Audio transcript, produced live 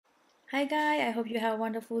Hi guys, I hope you have a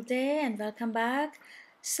wonderful day and welcome back.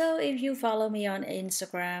 So if you follow me on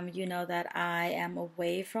Instagram, you know that I am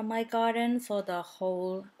away from my garden for the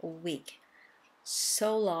whole week.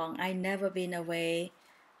 So long. I never been away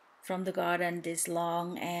from the garden this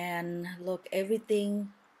long, and look,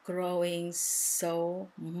 everything growing so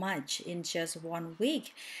much in just 1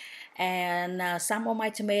 week. And some of my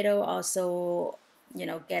tomato also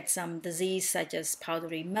get some disease such as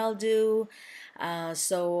powdery mildew.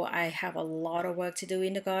 So I have a lot of work to do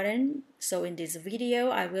in the garden. So in this video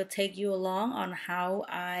I will take you along on how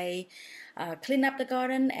I clean up the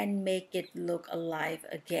garden and make it look alive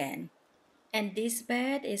again. And this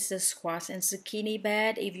bed is the squash and zucchini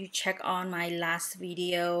bed. If you check on my last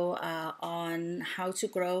video on how to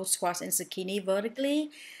grow squash and zucchini vertically,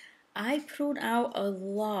 I pruned out a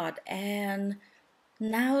lot, and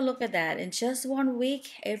now look at that. In just 1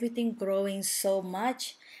 week, everything growing so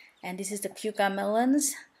much. And this is the cucumber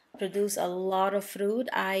melons. Produce a lot of fruit.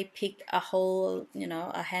 I picked a whole,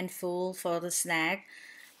 a handful for the snack.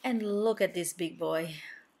 And look at this big boy.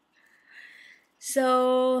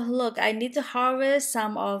 So look, I need to harvest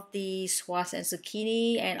some of the squash and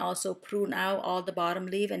zucchini and also prune out all the bottom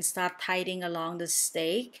leaf and start tidying along the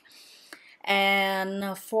stake.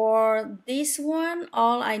 And for this one,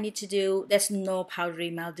 all I need to do, there's no powdery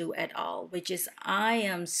mildew at all, which is I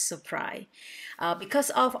am surprised. Because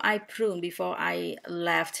of I prune before I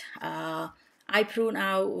left, I prune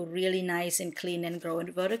out really nice and clean and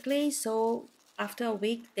growing vertically. So after a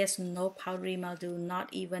week, there's no powdery mildew, not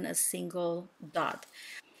even a single dot.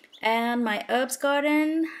 And my herbs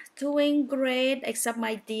garden doing great, except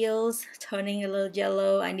my deals turning a little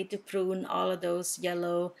yellow. I need to prune all of those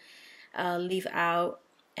yellow leaf out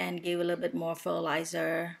and give a little bit more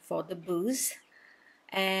fertilizer for the boost.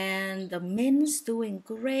 And the mint's doing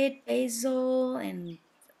great, basil and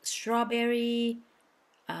strawberry,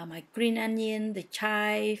 my green onion, the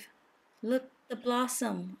chive. Look, the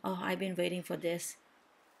blossom. Oh, I've been waiting for this.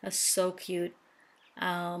 That's so cute.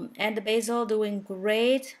 And the basil doing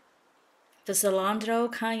great. The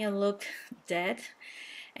cilantro kind of look dead.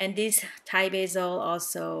 And this Thai basil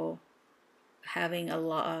also having a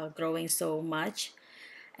lot, growing so much.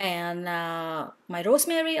 And my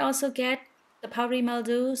rosemary also get the powdery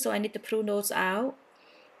mildew, so I need to prune those out.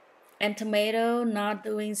 And tomato not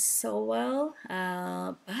doing so well,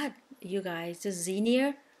 but you guys, the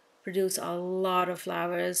zinnia produce a lot of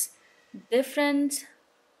flowers, different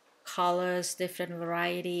colors, different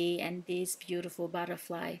variety, and this beautiful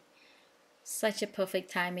butterfly. Such a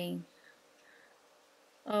perfect timing.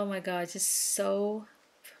 Oh my god, just so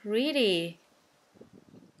pretty,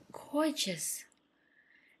 gorgeous.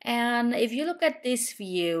 And if you look at this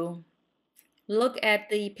view, look at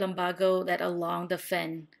the plumbago that along the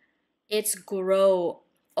fence. It's grow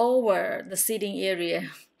over the seating area.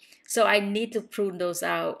 So I need to prune those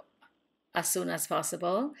out as soon as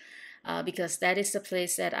possible because that is the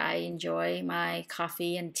place that I enjoy my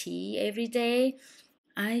coffee and tea every day.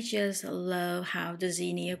 I just love how the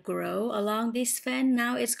zinnia grow along this fence.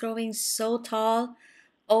 Now it's growing so tall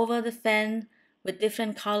over the fence with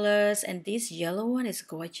different colors, and this yellow one is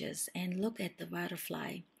gorgeous. And look at the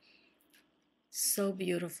butterfly. So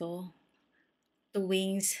beautiful. The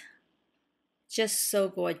wings, just so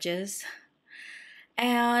gorgeous.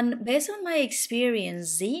 And based on my experience,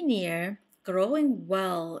 zinnia growing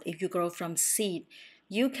well if you grow from seed.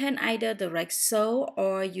 You can either direct sow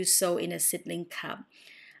or you sow in a seedling cup.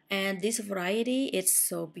 And this variety, it's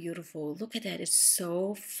so beautiful. Look at that, it's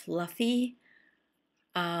so fluffy.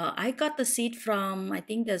 I got the seed from, I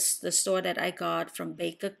think the store that I got from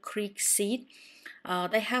Baker Creek Seed.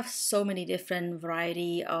 They have so many different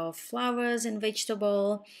variety of flowers and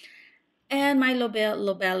vegetable. And my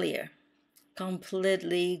lobelia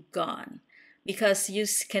completely gone because you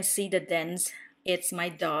can see the dents. It's my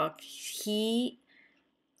dog. He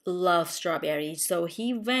loves strawberry, so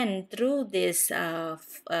he went through this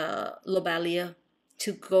lobelia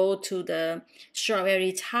to go to the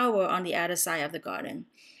strawberry tower on the other side of the garden.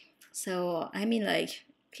 So I mean, like,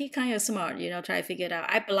 he kind of smart, try to figure it out.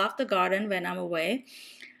 I block the garden when I'm away,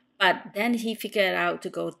 but then he figured out to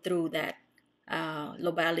go through that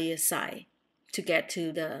lobelia side to get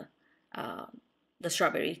to the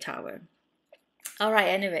strawberry tower. All right,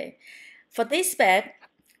 anyway, for this bed,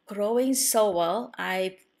 growing so well,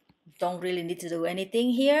 I don't really need to do anything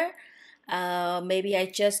here. Maybe I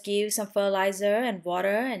just give some fertilizer and water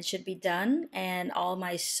and should be done. And all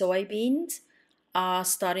my soybeans are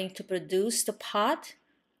starting to produce the pod.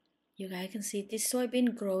 You guys can see this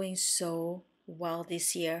soybean growing so well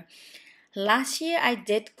this year. Last year I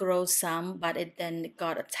did grow some, but it then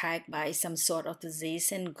got attacked by some sort of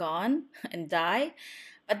disease and gone and died.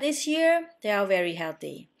 But this year, they are very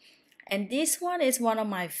healthy. And this one is one of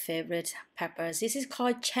my favorite peppers. This is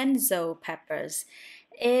called chenzo peppers.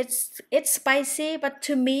 It's spicy, but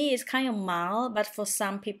to me it's kind of mild. But for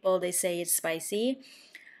some people, they say it's spicy.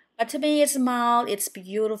 But to me, it's mild. It's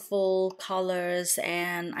beautiful colors,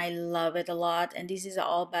 and I love it a lot. And this is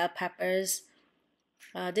all bell peppers,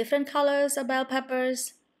 different colors of bell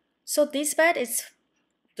peppers. So this bed is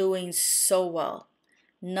doing so well.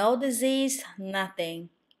 No disease, nothing,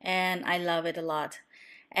 and I love it a lot.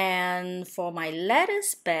 And for my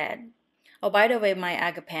lettuce bed, oh, by the way, my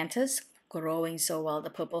agapanthus growing so well,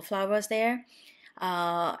 the purple flowers there,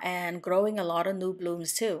 and growing a lot of new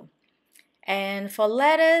blooms too. And for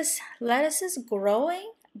lettuce is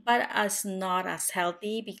growing, but it's not as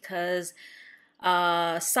healthy because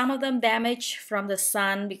some of them damaged from the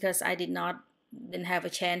sun because I didn't have a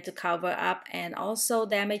chance to cover up, and also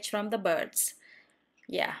damaged from the birds.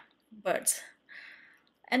 Yeah, birds.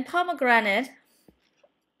 And pomegranate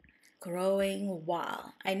growing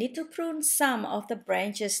wild. I need to prune some of the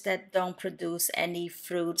branches that don't produce any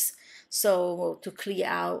fruits, so to clear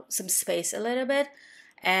out some space a little bit.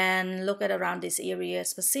 And look at around this area,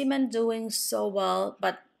 specimen doing so well,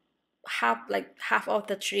 but half of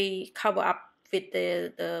the tree cover up with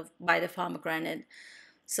the by the pomegranate.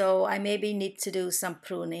 So I maybe need to do some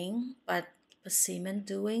pruning, but specimen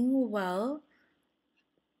doing well.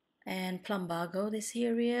 And plumbago this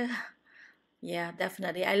area. Yeah,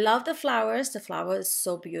 definitely. I love the flowers. The flower is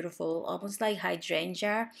so beautiful, almost like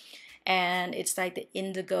hydrangea, and it's like the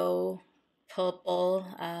indigo purple,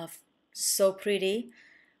 so pretty,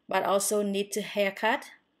 but also need to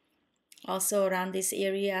haircut. Also around this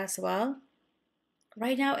area as well.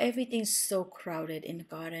 Right now, everything's so crowded in the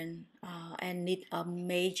garden, and need a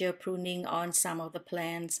major pruning on some of the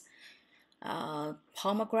plants.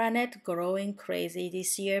 Pomegranate growing crazy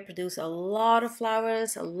this year, produce a lot of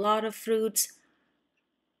flowers, a lot of fruits.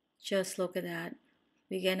 Just look at that.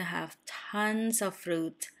 We're gonna have tons of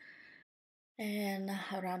fruit. And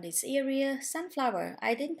around this area, sunflower.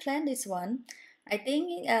 I didn't plant this one. I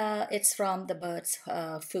think it's from the birds'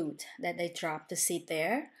 food that they drop the seed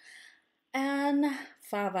there. And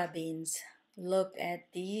fava beans. Look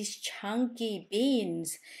at these chunky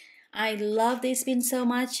beans. I love this bean so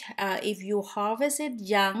much. If you harvest it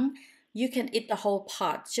young, you can eat the whole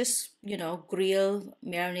pot. Just, grill,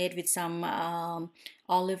 marinate with some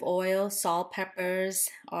olive oil, salt, peppers,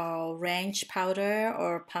 or ranch powder,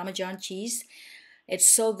 or Parmesan cheese. It's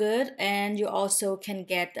so good. And you also can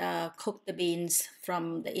get cook the beans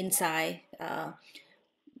from the inside,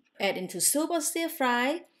 add into soup or stir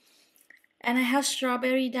fry. And I have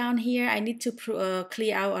strawberry down here. I need to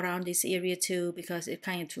clear out around this area too because it's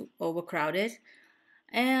kind of too overcrowded.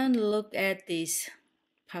 And look at this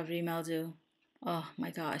powdery mildew. Oh my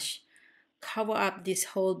gosh. Cover up this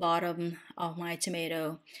whole bottom of my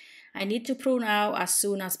tomato. I need to prune out as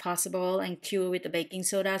soon as possible and cure with the baking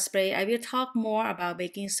soda spray. I will talk more about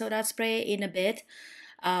baking soda spray in a bit,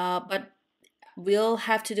 but we'll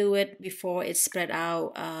have to do it before it's spread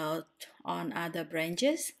out on other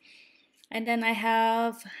branches. And then I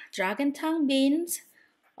have dragon tongue beans.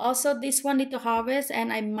 Also, this one need to harvest,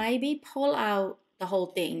 and I maybe pull out the whole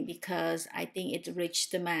thing because I think it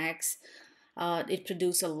reached the max. It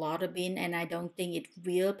produced a lot of bean, and I don't think it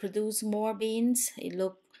will produce more beans. It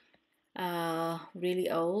look really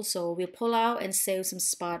old, so we'll pull out and save some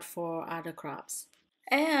spot for other crops.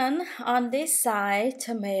 And on this side,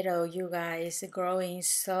 tomato, you guys, growing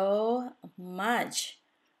so much.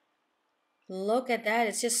 Look at that,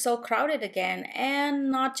 it's just so crowded again.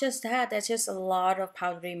 And not just that, there's just a lot of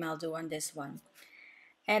powdery mildew on this one.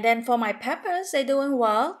 And then for my peppers, they're doing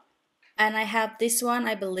well. And I have this one,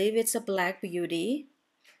 I believe it's a black beauty.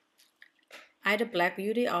 Either black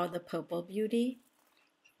beauty or the purple beauty.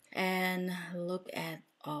 And look at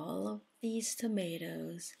all of these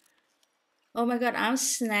tomatoes. Oh my god, I'm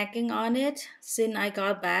snacking on it since I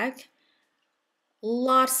got back.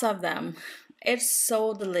 Lots of them. It's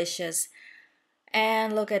so delicious.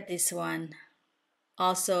 And look at this one.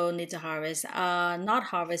 Also need to harvest. Not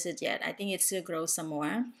harvested yet. I think it still grows some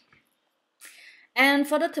more. And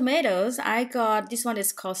for the tomatoes, I got this one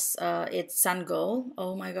is called it's sun gold.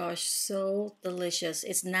 Oh my gosh, so delicious.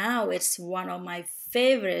 It's one of my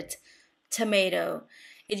favorite tomato.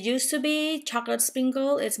 It used to be chocolate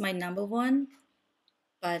sprinkle. It's my number one,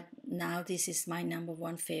 but now this is my number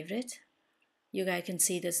one favorite. You guys can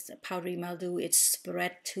see this powdery mildew. It's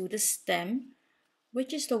spread to the stem,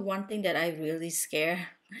 which is the one thing that I really scare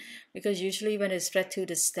because usually when it's spread to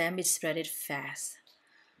the stem, it spread it fast.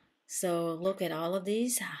 So look at all of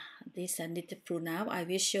these. These I need to prune out. I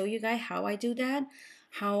will show you guys how I do that.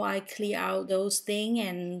 how I clear out those things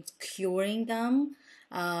and curing them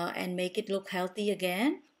and make it look healthy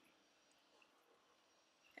again.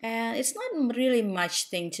 And it's not really much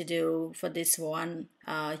thing to do for this one.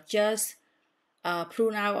 Just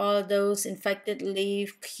prune out all of those infected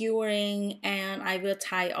leaf, curing, and I will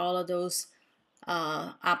tie all of those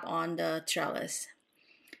up on the trellis.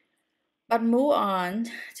 But move on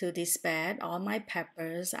to this bed. All my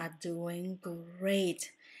peppers are doing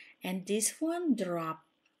great. And this one drop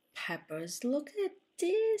peppers. Look at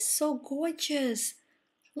this, so gorgeous.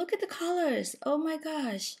 Look at the colors. Oh my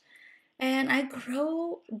gosh. And I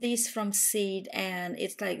grow this from seed and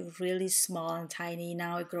it's like really small and tiny.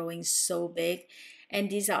 Now it's growing so big. And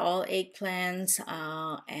these are all eggplants.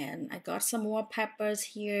 And I got some more peppers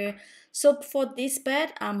here. So for this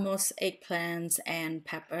bed, most eggplants and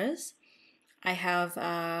peppers. I have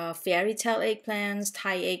fairy tale eggplants,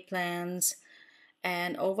 Thai eggplants,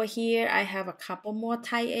 and over here I have a couple more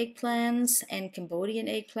Thai eggplants and Cambodian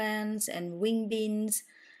eggplants and wing beans,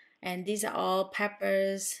 and these are all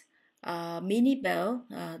peppers, mini bell,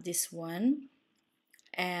 this one,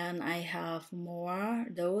 and I have more.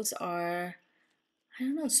 Those are, I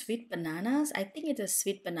don't know, sweet bananas. I think it is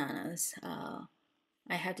sweet bananas. I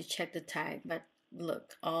have to check the tag, but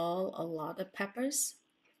look, a lot of peppers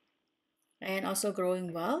and also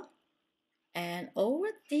growing well. And over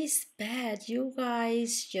this bed, you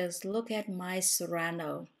guys just look at my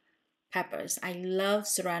serrano peppers. I love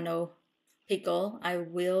serrano pickle. I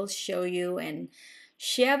will show you and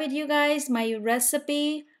share with you guys my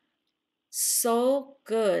recipe. So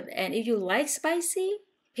good. And if you like spicy,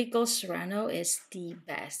 pickle serrano is the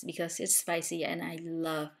best because it's spicy and I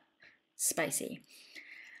love spicy.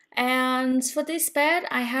 And for this bed,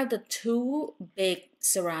 I have the two big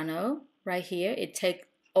serrano right here. It takes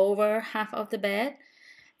over half of the bed.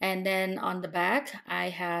 And then on the back, I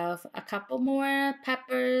have a couple more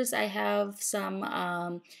peppers. I have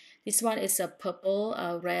some, this one is a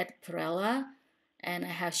purple, red perilla. And I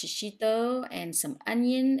have shishito and some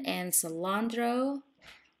onion and cilantro.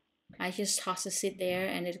 I just toss the seed there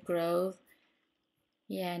and it grows.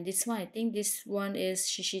 Yeah, and this one, I think this one is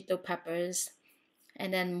shishito peppers.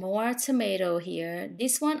 And then more tomato here.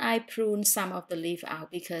 This one I prune some of the leaf out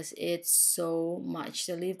because it's so much.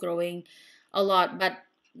 The leaf growing a lot, but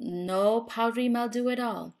no powdery mildew at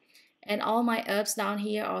all. And all my herbs down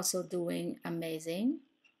here also doing amazing.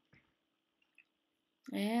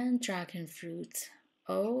 And dragon fruit.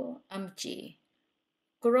 OMG.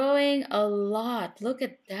 Growing a lot. Look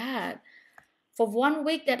at that. For 1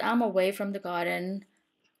 week that I'm away from the garden,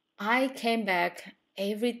 I came back.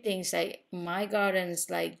 Everything's like my garden's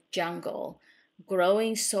like jungle,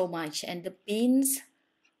 growing so much. And the beans,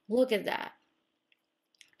 look at that.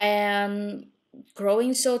 And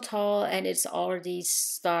growing so tall, and it's already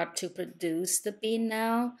start to produce the bean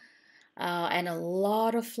now. And a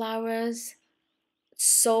lot of flowers.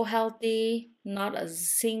 So healthy, not a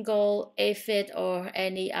single aphid or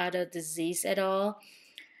any other disease at all.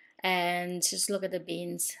 And just look at the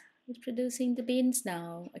beans. It's producing the beans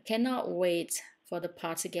now. I cannot wait for the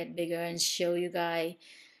pot to get bigger and show you guys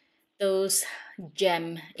those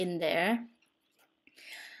gem in there.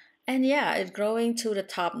 And yeah, it's growing to the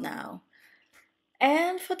top now.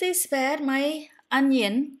 And for this bed, my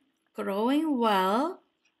onion growing well.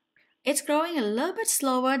 It's growing a little bit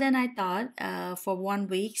slower than I thought for 1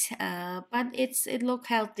 week, but it look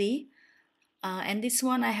healthy. And this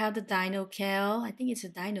one I have the dino kale. I think it's a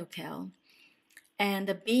dino kale. And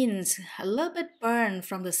the beans, a little bit burned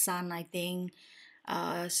from the sun, I think.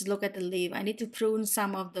 Just look at the leaf. I need to prune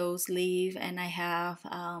some of those leaves. And I have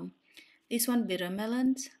this one, bitter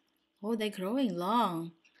melons. Oh, they're growing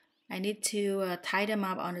long. I need to tie them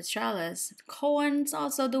up on the trellis. Corn's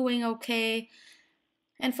also doing okay.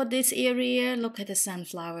 And for this area, look at the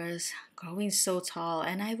sunflowers growing so tall.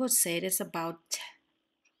 And I would say it's about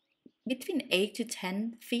between 8 to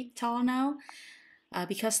 10 feet tall now.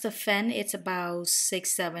 Because the fan it's about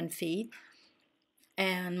 6-7 feet.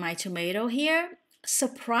 And my tomato here,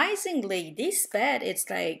 surprisingly, this bed it's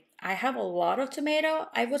like I have a lot of tomato.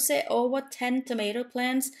 I would say over 10 tomato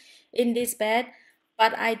plants in this bed,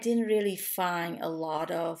 but I didn't really find a lot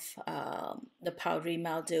of the powdery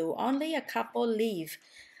mildew, only a couple leaf.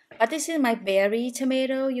 But this is my berry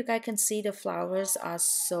tomato. You guys can see the flowers are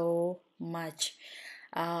so much.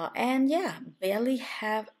 And yeah, barely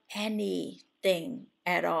have anything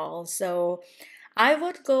at all. So I'm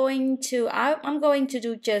going to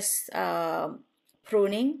do just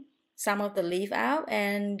pruning some of the leaf out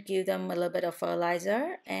and give them a little bit of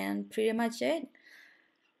fertilizer and pretty much it.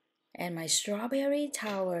 And my strawberry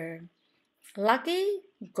tower. Lucky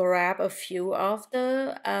grab a few of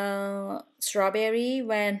the strawberry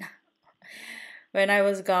when I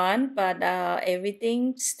was gone, but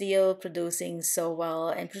everything still producing so well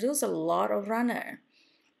and produce a lot of runner.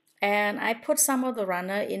 And I put some of the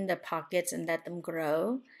runner in the pockets and let them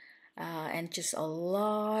grow, and just a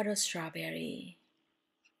lot of strawberry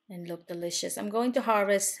and look delicious. I'm going to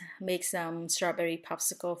harvest, make some strawberry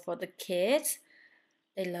popsicle for the kids.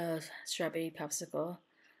 They love strawberry popsicle.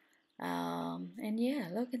 And yeah,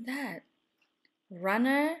 look at that.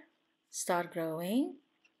 Runner start growing,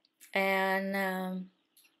 and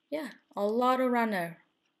yeah, a lot of runner.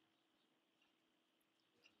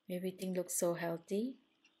 Everything looks so healthy.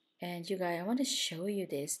 And you guys, I want to show you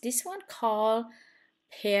this. This one called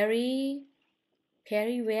Perry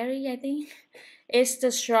Very, I think. It's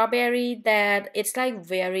the strawberry that it's like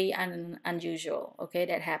very unusual, okay,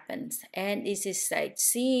 that happens. And this is like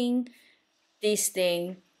seeing this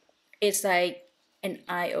thing, it's like an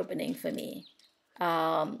eye-opening for me.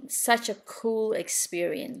 Such a cool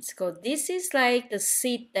experience. Because this is like the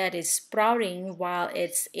seed that is sprouting while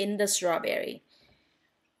it's in the strawberry,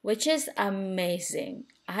 which is amazing.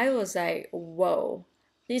 I was like, whoa,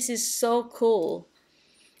 this is so cool.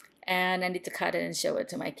 And I need to cut it and show it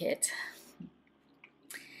to my kids.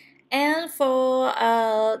 And for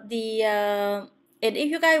and if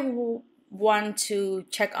you guys want to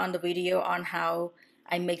check on the video on how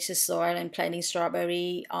I mix the soil and planting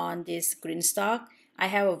strawberry on this GreenStalk, I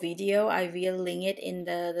have a video. I will link it in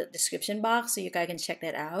the description box so you guys can check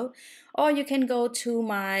that out. Or you can go to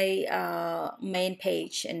my main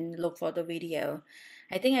page and look for the video.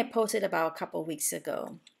 I think I posted about a couple weeks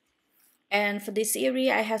ago. And for this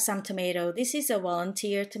area, I have some tomato. This is a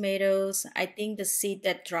volunteer tomatoes. I think the seed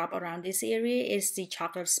that drop around this area is the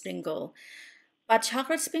chocolate sprinkle. But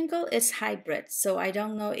chocolate sprinkle is hybrid, so I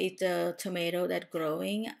don't know if the tomato that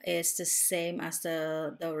growing is the same as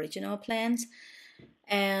the original plants.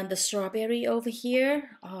 And the strawberry over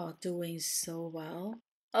here, oh, doing so well.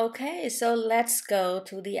 Okay, so let's go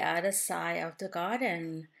to the other side of the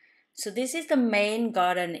garden. So this is the main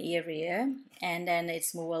garden area, and then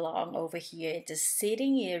it's move along over here, the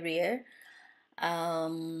sitting area.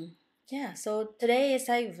 Yeah, so today is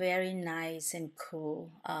like very nice and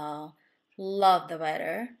cool. Love the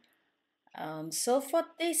weather. So for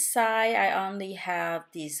this side, I only have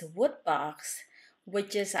this wood box,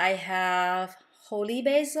 which is I have holy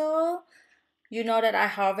basil. You know that I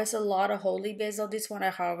harvest a lot of holy basil. This one I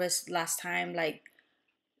harvest last time, like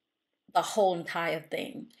the whole entire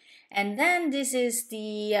thing. And then this is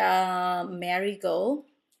the marigold,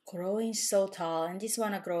 growing so tall. And this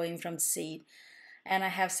one are growing from seed. And I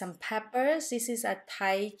have some peppers. This is a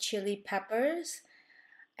Thai chili peppers.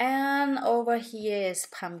 And over here is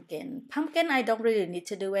pumpkin. Pumpkin, I don't really need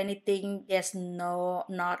to do anything. There's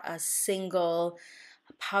not a single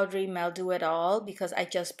powdery mildew at all because I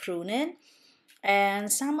just prune it. And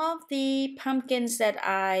some of the pumpkins that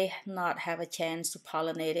I not have a chance to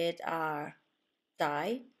pollinate it are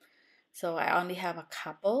die. So I only have a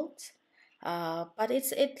couple. But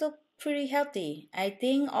it look pretty healthy. I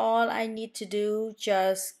think all I need to do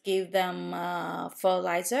just give them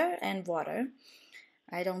fertilizer and water.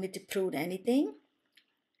 I don't need to prune anything.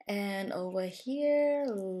 And over here,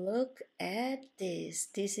 look at this.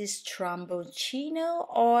 This is tromboncino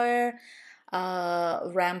or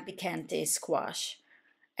rampicante squash.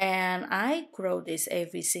 And I grow this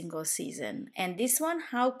every single season. And this one,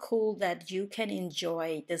 how cool that you can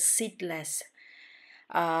enjoy the seedless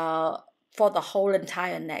for the whole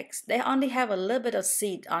entire next. They only have a little bit of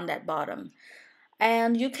seed on that bottom.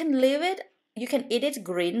 And you can leave it, you can eat it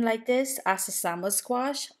green like this as a summer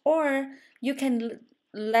squash, or you can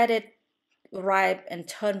let it ripe and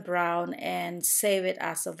turn brown and save it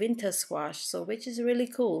as a winter squash, so which is really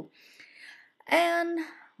cool. And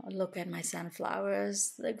look at my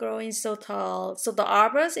sunflowers, they're growing so tall. So the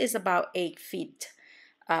arbors is about 8 feet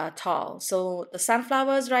tall. So the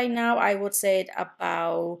sunflowers right now, I would say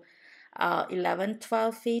about 11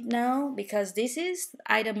 12 feet now, because this is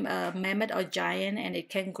either mammoth or giant, and it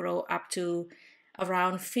can grow up to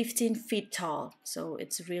around 15 feet tall. So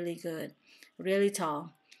it's really good, really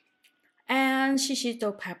tall. And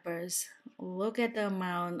shishito peppers, look at the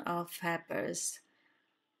amount of peppers.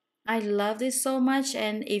 I love this so much,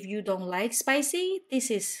 and if you don't like spicy,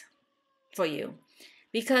 this is for you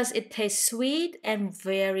because it tastes sweet and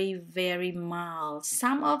very, very mild.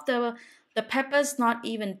 Some of the peppers not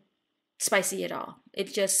even spicy at all.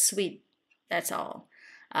 It's just sweet. That's all.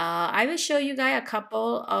 I will show you guys a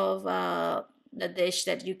couple of the dish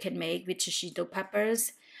that you can make with shishito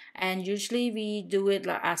peppers, and usually we do it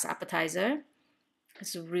as appetizer.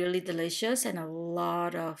 It's really delicious and a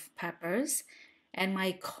lot of peppers. And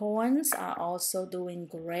my corns are also doing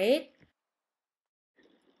great.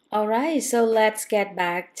 All right, so let's get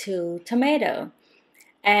back to tomato.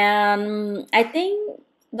 And I think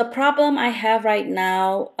the problem I have right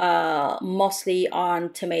now, mostly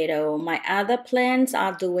on tomato. My other plants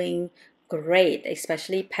are doing great,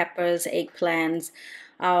 especially peppers, eggplants,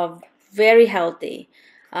 are very healthy.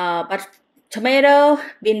 But tomato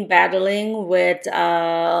been battling with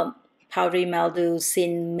powdery mildew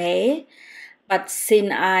since May. But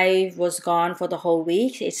since I was gone for the whole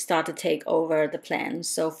week, it started to take over the plants.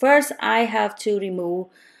 So first, I have to remove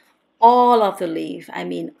all of the leaf. I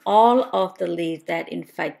mean, all of the leaf that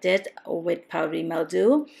infected with powdery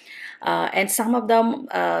mildew. And some of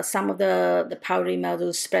the powdery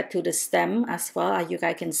mildew spread to the stem as well, as you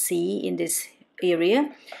guys can see in this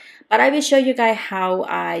area. But I will show you guys how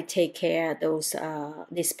I take care of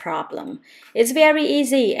this problem. It's very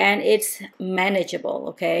easy and it's manageable,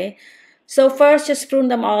 okay? So first, just prune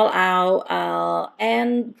them all out.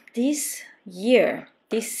 And this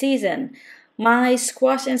season, my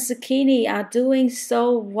squash and zucchini are doing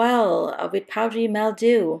so well with powdery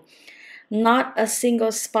mildew. Not a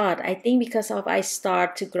single spot. I think because of I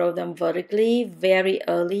start to grow them vertically very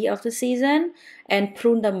early of the season and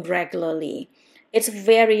prune them regularly. It's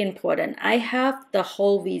very important. I have the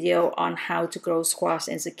whole video on how to grow squash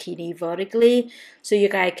and zucchini vertically, so you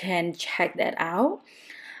guys can check that out.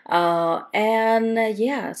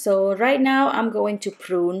 Yeah, so right now I'm going to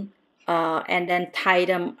prune and then tie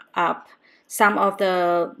them up. Some of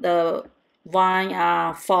the vine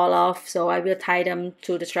fall off, so I will tie them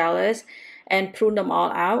to the trellis and prune them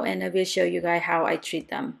all out, and I will show you guys how I treat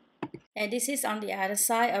them. And this is on the other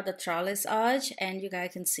side of the trellis arch, and you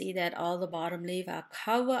guys can see that all the bottom leaves are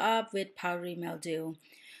covered up with powdery mildew.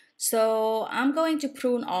 So I'm going to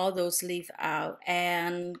prune all those leaves out,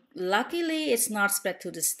 and luckily it's not spread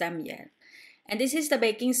to the stem yet. And this is the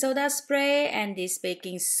baking soda spray, and this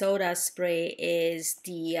baking soda spray is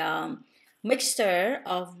the mixture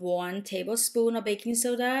of 1 tablespoon of baking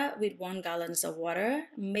soda with 1 gallon of water.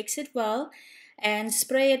 Mix it well and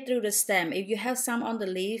spray it through the stem. If you have some on the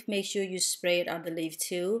leaf, make sure you spray it on the leaf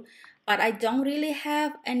too. But I don't really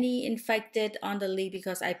have any infected on the leaf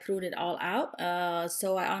because I pruned it all out,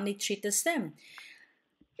 so I only treat the stem.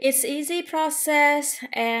 It's easy process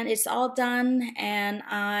and it's all done, and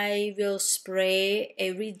I will spray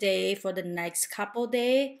every day for the next couple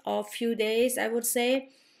days or few days, I would say.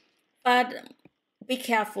 But be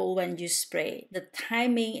careful when you spray. The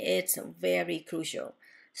timing is very crucial.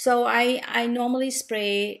 So I normally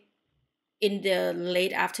spray in the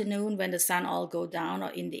late afternoon when the sun all go down, or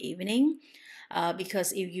in the evening.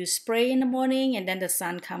 Because if you spray in the morning and then the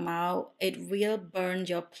sun come out, it will burn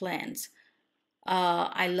your plants.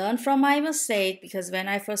 I learned from my mistake because when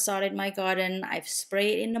I first started my garden, I've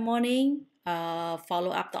sprayed in the morning, follow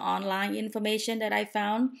up the online information that I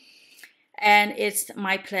found, and it's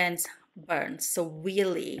my plants burn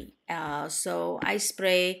severely. So I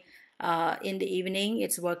spray in the evening.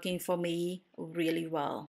 It's working for me really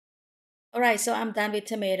well. All right, so I'm done with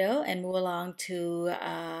tomato and move along to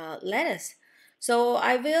lettuce. So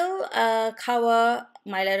I will cover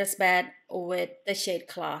my lettuce bed with the shade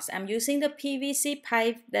cloth. I'm using the PVC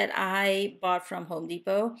pipe that I bought from Home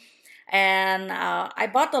Depot. And I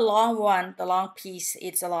bought the long one, the long piece.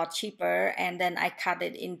 It's a lot cheaper. And then I cut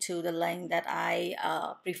it into the length that I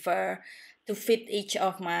prefer to fit each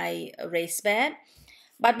of my raised bed.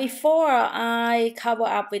 But before I cover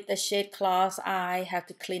up with the shade cloth, I have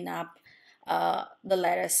to clean up the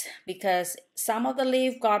lettuce because some of the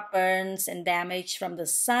leaf got burns and damaged from the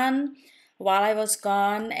sun while I was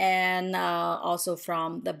gone, and also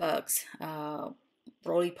from the bugs,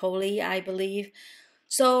 roly-poly, I believe.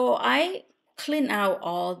 So I clean out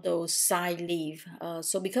all those side leaf.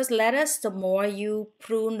 So because lettuce, the more you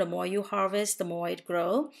prune, the more you harvest, the more it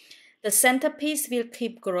grow. The centerpiece will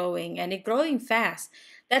keep growing and it growing fast.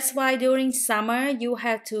 That's why during summer you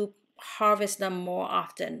have to harvest them more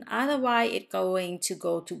often. Otherwise, it's going to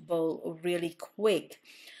go to bolt really quick.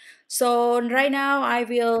 So right now I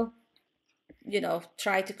will,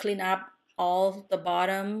 try to clean up all the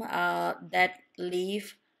bottom that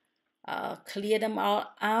leaf, clear them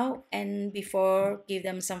all out, and before give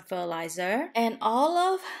them some fertilizer. And all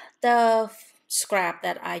of the scrap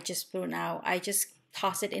that I just pruned out, I just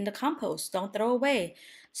toss it in the compost. Don't throw away.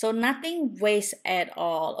 So nothing wastes at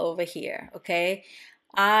all over here, okay?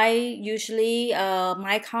 I usually,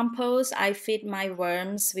 my compost, I feed my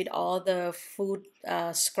worms with all the food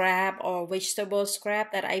scrap or vegetable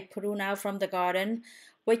scrap that I prune out from the garden,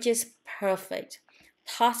 which is perfect.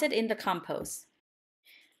 Toss it in the compost.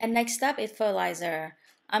 And next up is fertilizer.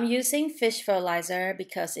 I'm using fish fertilizer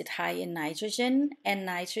because it's high in nitrogen, and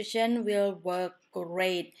nitrogen will work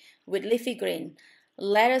great with leafy green.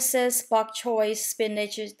 Lettuces, bok choy,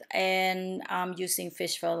 spinach, and I'm using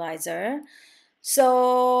fish fertilizer.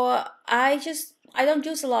 So I don't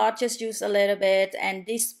use a lot, just use a little bit. And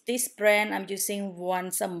this brand I'm using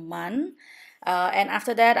once a month. And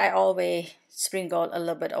after that, I always sprinkle a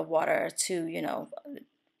little bit of water to,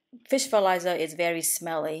 fish fertilizer is very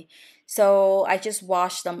smelly. So I just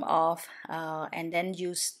wash them off and then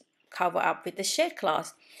use cover up with the shade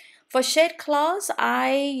cloth. For shade cloths,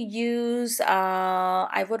 I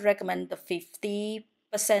would recommend the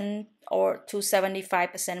 50% or to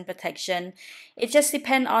 75% protection. It just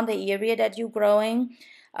depends on the area that you're growing.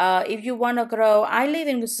 If you want to grow, I live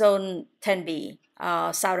in zone 10B,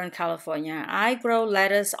 Southern California. I grow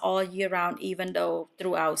lettuce all year round, even though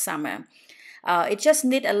throughout summer. It just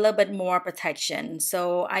need a little bit more protection.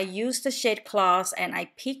 So I use the shade cloths and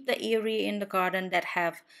I pick the area in the garden that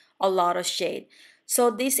have a lot of shade. So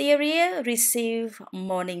this area receive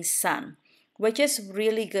morning sun, which is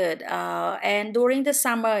really good. And during the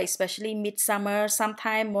summer, especially midsummer,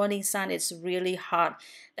 sometime morning sun is really hot.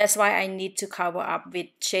 That's why I need to cover up with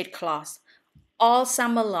shade cloths all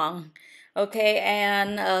summer long. Okay,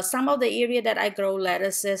 and some of the area that I grow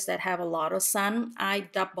lettuces that have a lot of sun, I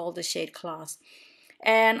double the shade cloths.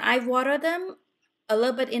 And I water them a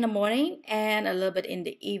little bit in the morning and a little bit in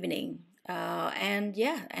the evening. And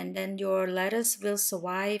yeah, and then your lettuce will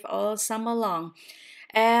survive all summer long.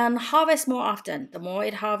 And harvest more often. The more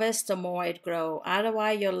it harvests, the more it grow.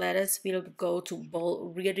 Otherwise, your lettuce will go to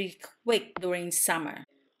bolt really quick during summer.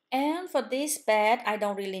 And for this bed, I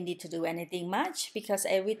don't really need to do anything much because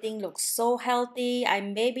everything looks so healthy. I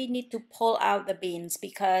maybe need to pull out the beans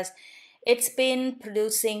because it's been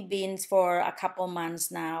producing beans for a couple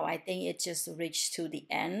months now. I think it just reached to the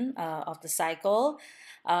end of the cycle.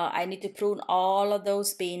 I need to prune all of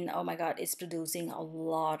those beans. Oh my God, it's producing a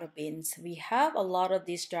lot of beans. We have a lot of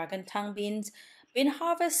these dragon tongue beans been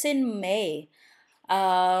harvested in May.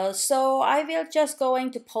 So I will just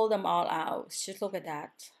going to pull them all out. Just look at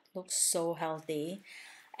that. Looks so healthy.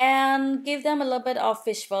 And give them a little bit of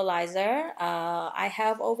fish fertilizer. I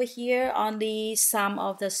have over here only some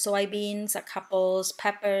of the soybeans, a couple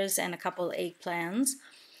peppers, and a couple eggplants.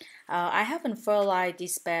 I haven't fertilized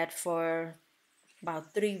this bed for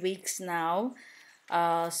about 3 weeks now.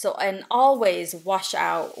 So and always wash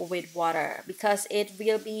out with water because it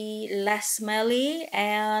will be less smelly,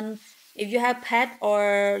 and if you have pet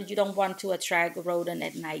or you don't want to attract rodent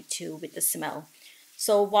at night too with the smell.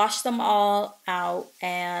 So wash them all out,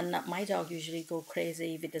 and my dog usually go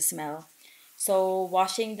crazy with the smell. So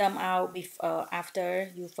washing them out after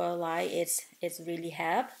you fertilize, it's really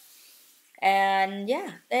help. And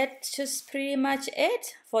yeah, that's just pretty much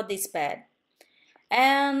it for this bed.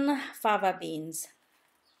 And fava beans.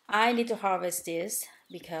 I need to harvest this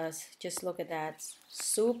because just look at that,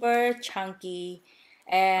 super chunky.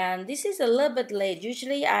 And this is a little bit late.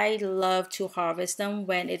 Usually I love to harvest them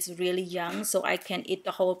when it's really young so I can eat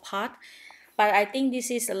the whole pot. But I think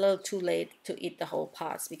this is a little too late to eat the whole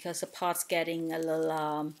pots because the pot's getting a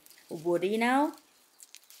little woody now.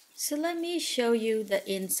 So let me show you the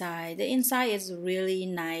inside. The inside is really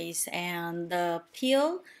nice, and the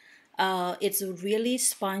peel, it's really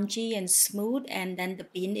spongy and smooth, and then the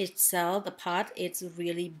bean itself, the pot, it's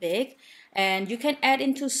really big. And you can add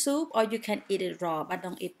into soup or you can eat it raw, but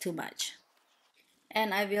don't eat too much.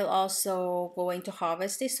 And I will also going to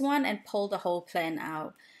harvest this one and pull the whole plant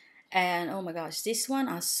out. And oh my gosh, this one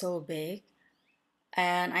are so big,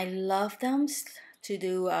 and I love them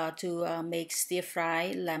to make stir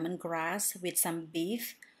fry lemongrass with some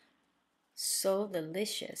beef. So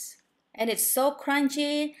delicious, and it's so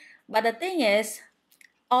crunchy. But the thing is,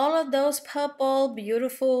 all of those purple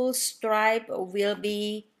beautiful stripe will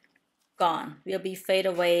be gone, will be fade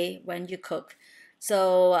away when you cook.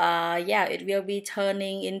 So yeah, it will be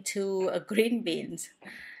turning into a green beans.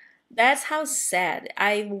 That's how sad.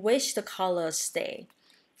 I wish the colors stay.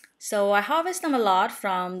 So I harvest them a lot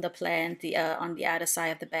from the plant on the other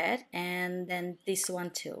side of the bed, and then this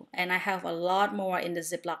one too. And I have a lot more in the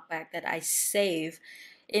Ziploc bag that I save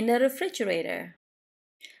in the refrigerator.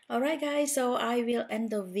 Alright guys, so I will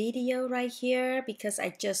end the video right here because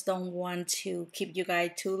I just don't want to keep you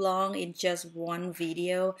guys too long in just one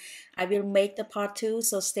video. I will make the part 2,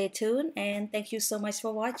 so stay tuned, and thank you so much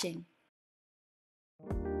for watching.